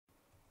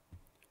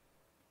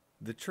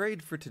The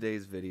trade for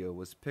today's video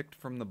was picked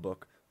from the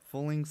book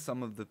Fooling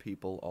Some of the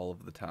People All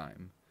of the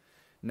Time.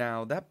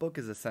 Now, that book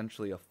is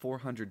essentially a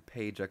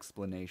 400-page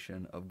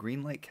explanation of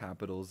Greenlight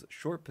Capital's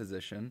short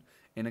position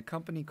in a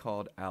company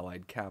called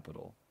Allied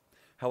Capital.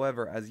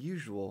 However, as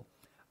usual,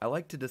 I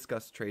like to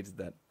discuss trades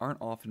that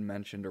aren't often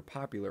mentioned or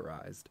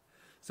popularized,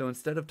 so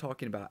instead of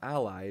talking about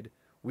Allied,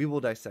 we will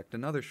dissect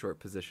another short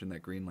position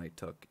that Greenlight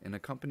took in a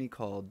company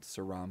called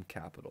Sirrom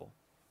Capital.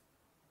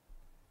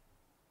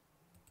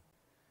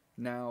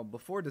 Now,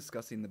 before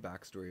discussing the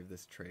backstory of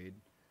this trade,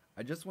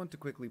 I just want to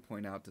quickly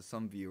point out to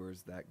some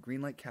viewers that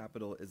Greenlight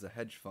Capital is a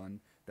hedge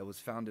fund that was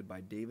founded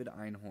by David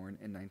Einhorn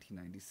in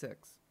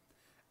 1996.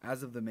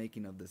 As of the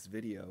making of this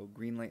video,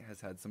 Greenlight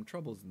has had some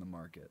troubles in the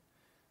market,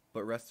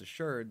 but rest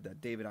assured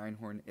that David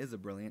Einhorn is a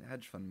brilliant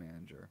hedge fund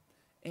manager,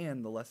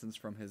 and the lessons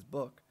from his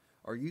book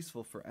are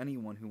useful for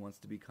anyone who wants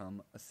to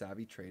become a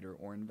savvy trader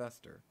or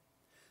investor.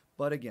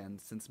 But again,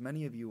 since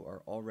many of you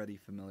are already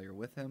familiar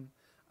with him,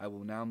 I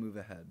will now move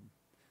ahead.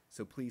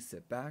 So please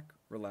sit back,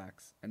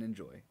 relax, and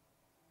enjoy.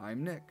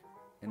 I'm Nick,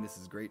 and this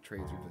is Great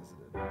Trades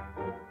Revisited.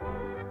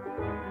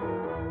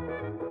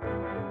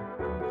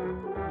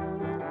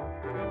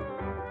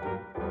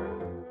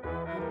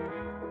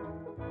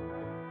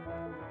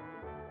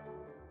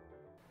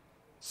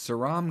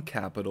 Sirrom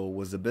Capital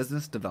was a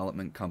business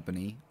development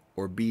company,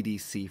 or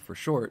BDC for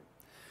short,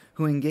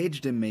 who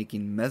engaged in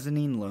making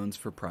mezzanine loans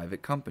for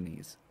private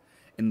companies.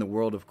 In the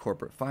world of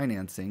corporate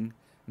financing,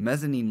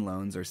 mezzanine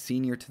loans are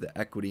senior to the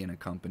equity in a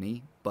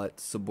company, but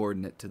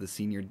subordinate to the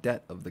senior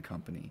debt of the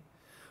company.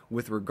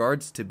 With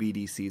regards to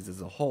BDCs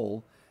as a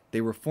whole,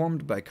 they were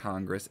formed by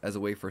Congress as a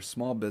way for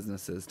small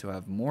businesses to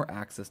have more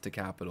access to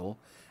capital,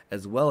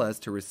 as well as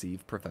to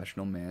receive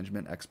professional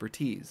management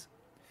expertise.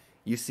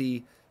 You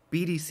see,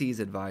 BDCs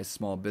advise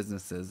small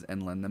businesses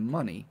and lend them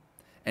money,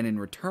 and in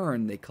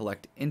return they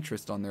collect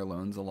interest on their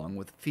loans along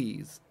with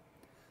fees.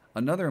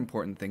 Another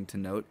important thing to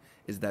note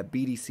is that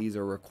BDCs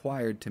are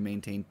required to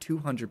maintain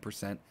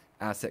 200%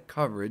 asset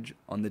coverage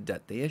on the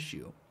debt they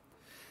issue.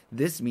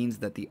 This means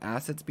that the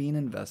assets being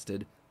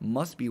invested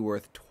must be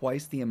worth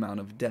twice the amount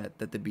of debt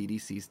that the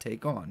BDCs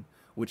take on,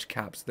 which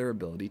caps their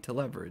ability to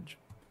leverage.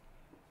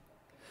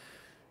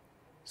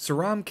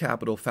 Sirrom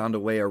Capital found a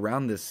way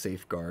around this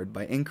safeguard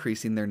by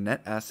increasing their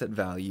net asset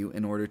value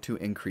in order to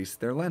increase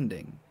their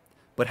lending.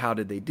 But how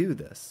did they do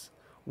this?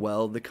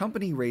 Well, the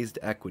company raised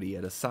equity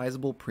at a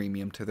sizable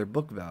premium to their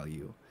book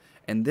value,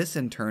 and this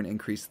in turn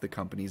increased the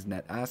company's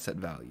net asset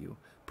value,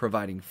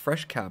 providing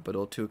fresh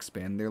capital to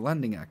expand their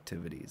lending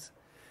activities.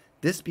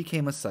 This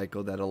became a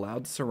cycle that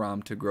allowed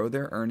Sirrom to grow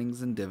their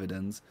earnings and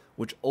dividends,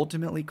 which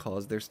ultimately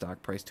caused their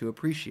stock price to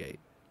appreciate.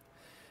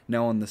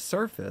 Now, on the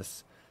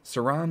surface,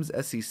 Sirrom's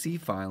SEC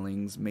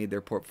filings made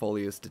their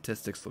portfolio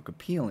statistics look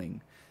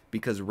appealing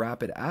because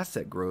rapid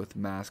asset growth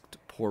masked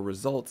poor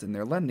results in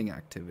their lending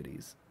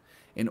activities.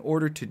 In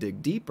order to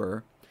dig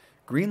deeper,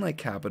 Greenlight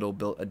Capital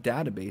built a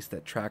database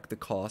that tracked the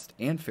cost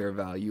and fair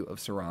value of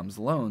Sirrom's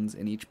loans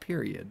in each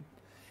period.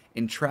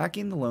 In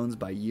tracking the loans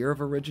by year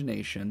of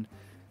origination,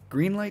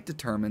 Greenlight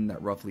determined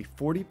that roughly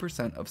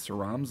 40% of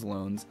Sirrom's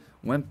loans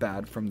went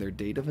bad from their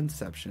date of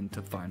inception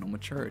to final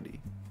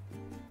maturity.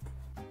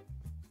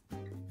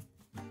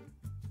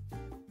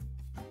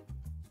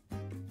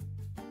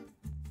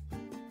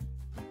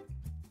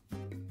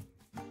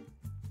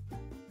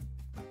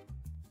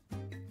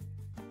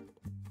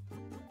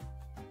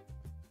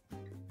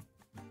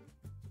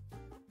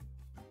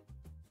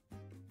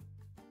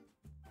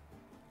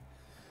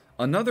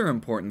 Another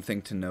important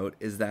thing to note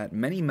is that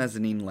many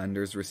mezzanine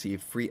lenders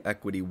receive free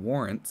equity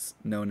warrants,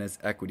 known as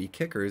equity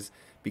kickers,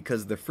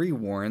 because the free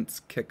warrants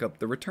kick up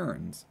the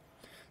returns.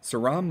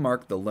 Sirrom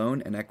marked the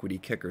loan and equity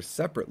kickers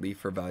separately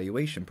for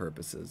valuation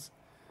purposes.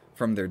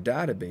 From their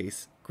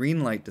database,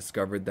 Greenlight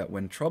discovered that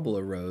when trouble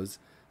arose,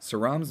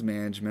 Sirrom's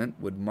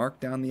management would mark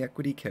down the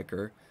equity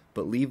kicker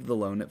but leave the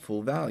loan at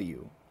full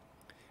value.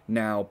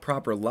 Now,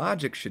 proper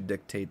logic should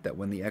dictate that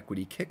when the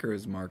equity kicker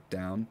is marked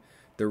down,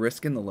 the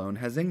risk in the loan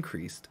has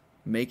increased,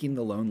 making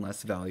the loan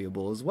less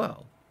valuable as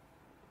well.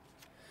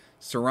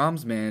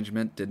 Sirrom's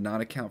management did not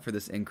account for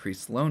this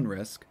increased loan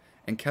risk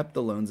and kept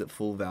the loans at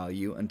full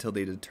value until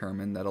they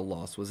determined that a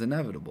loss was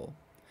inevitable.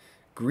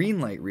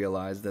 Greenlight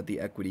realized that the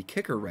equity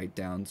kicker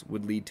write-downs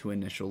would lead to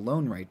initial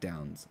loan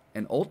write-downs,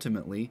 and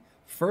ultimately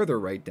further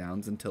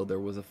write-downs until there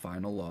was a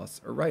final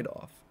loss or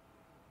write-off.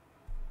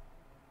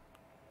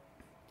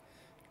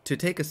 To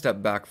take a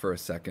step back for a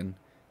second,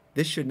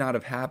 this should not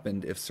have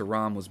happened if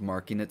Sirrom was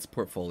marking its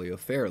portfolio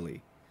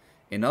fairly.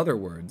 In other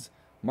words,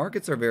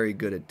 markets are very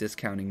good at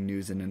discounting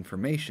news and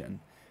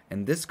information,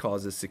 and this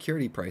causes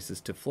security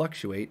prices to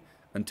fluctuate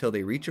until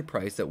they reach a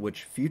price at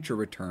which future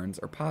returns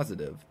are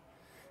positive.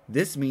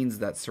 This means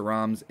that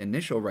Sirrom's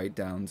initial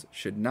write-downs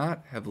should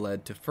not have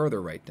led to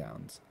further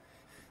write-downs.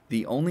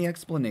 The only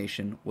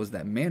explanation was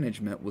that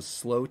management was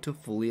slow to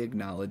fully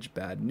acknowledge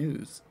bad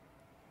news.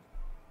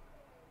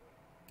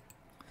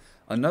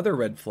 Another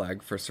red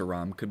flag for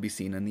Sirrom could be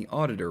seen in the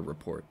auditor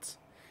reports.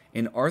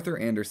 In Arthur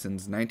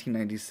Andersen's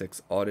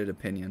 1996 audit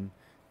opinion,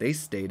 they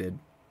stated,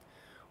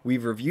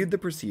 We've reviewed the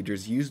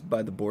procedures used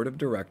by the board of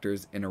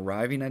directors in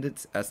arriving at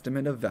its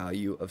estimate of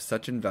value of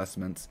such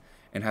investments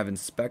and have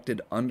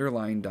inspected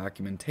underlying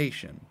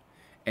documentation,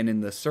 and in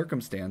the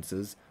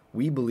circumstances,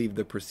 we believe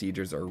the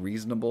procedures are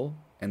reasonable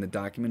and the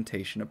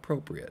documentation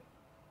appropriate.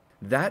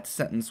 That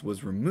sentence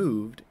was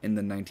removed in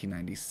the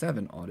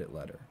 1997 audit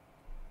letter.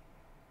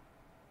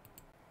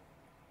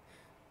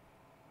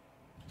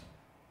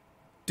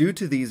 Due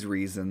to these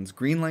reasons,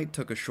 Greenlight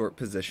took a short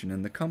position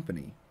in the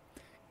company.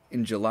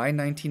 In July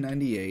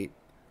 1998,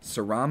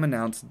 Sirrom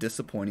announced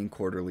disappointing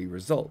quarterly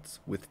results,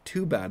 with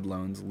 2 bad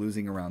loans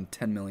losing around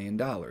 $10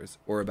 million,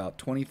 or about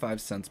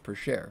 25 cents per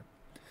share.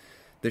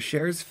 The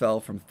shares fell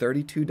from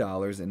 $32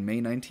 in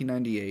May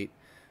 1998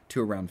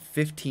 to around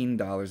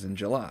 $15 in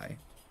July.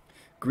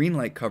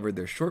 Greenlight covered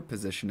their short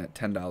position at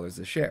 $10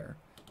 a share,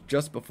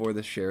 just before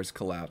the shares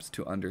collapsed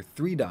to under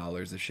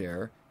 $3 a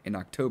share in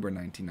October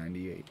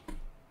 1998.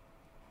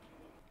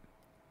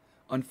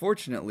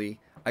 Unfortunately,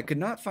 I could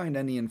not find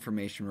any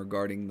information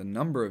regarding the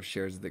number of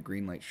shares that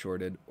Greenlight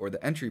shorted or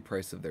the entry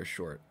price of their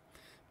short,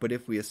 but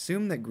if we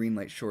assume that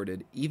Greenlight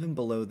shorted even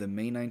below the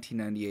May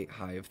 1998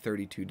 high of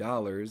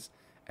 $32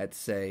 at,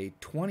 say,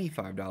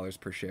 $25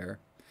 per share,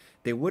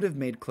 they would have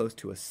made close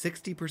to a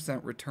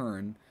 60%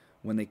 return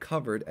when they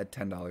covered at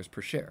 $10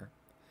 per share.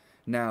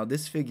 Now,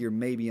 this figure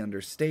may be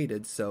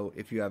understated, so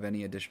if you have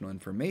any additional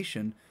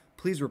information,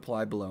 please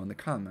reply below in the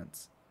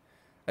comments.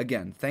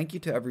 Again, thank you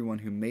to everyone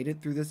who made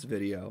it through this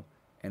video,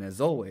 and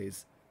as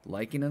always,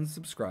 liking and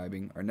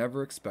subscribing are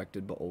never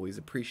expected but always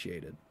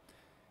appreciated.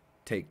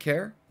 Take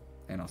care,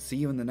 and I'll see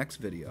you in the next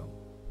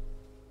video.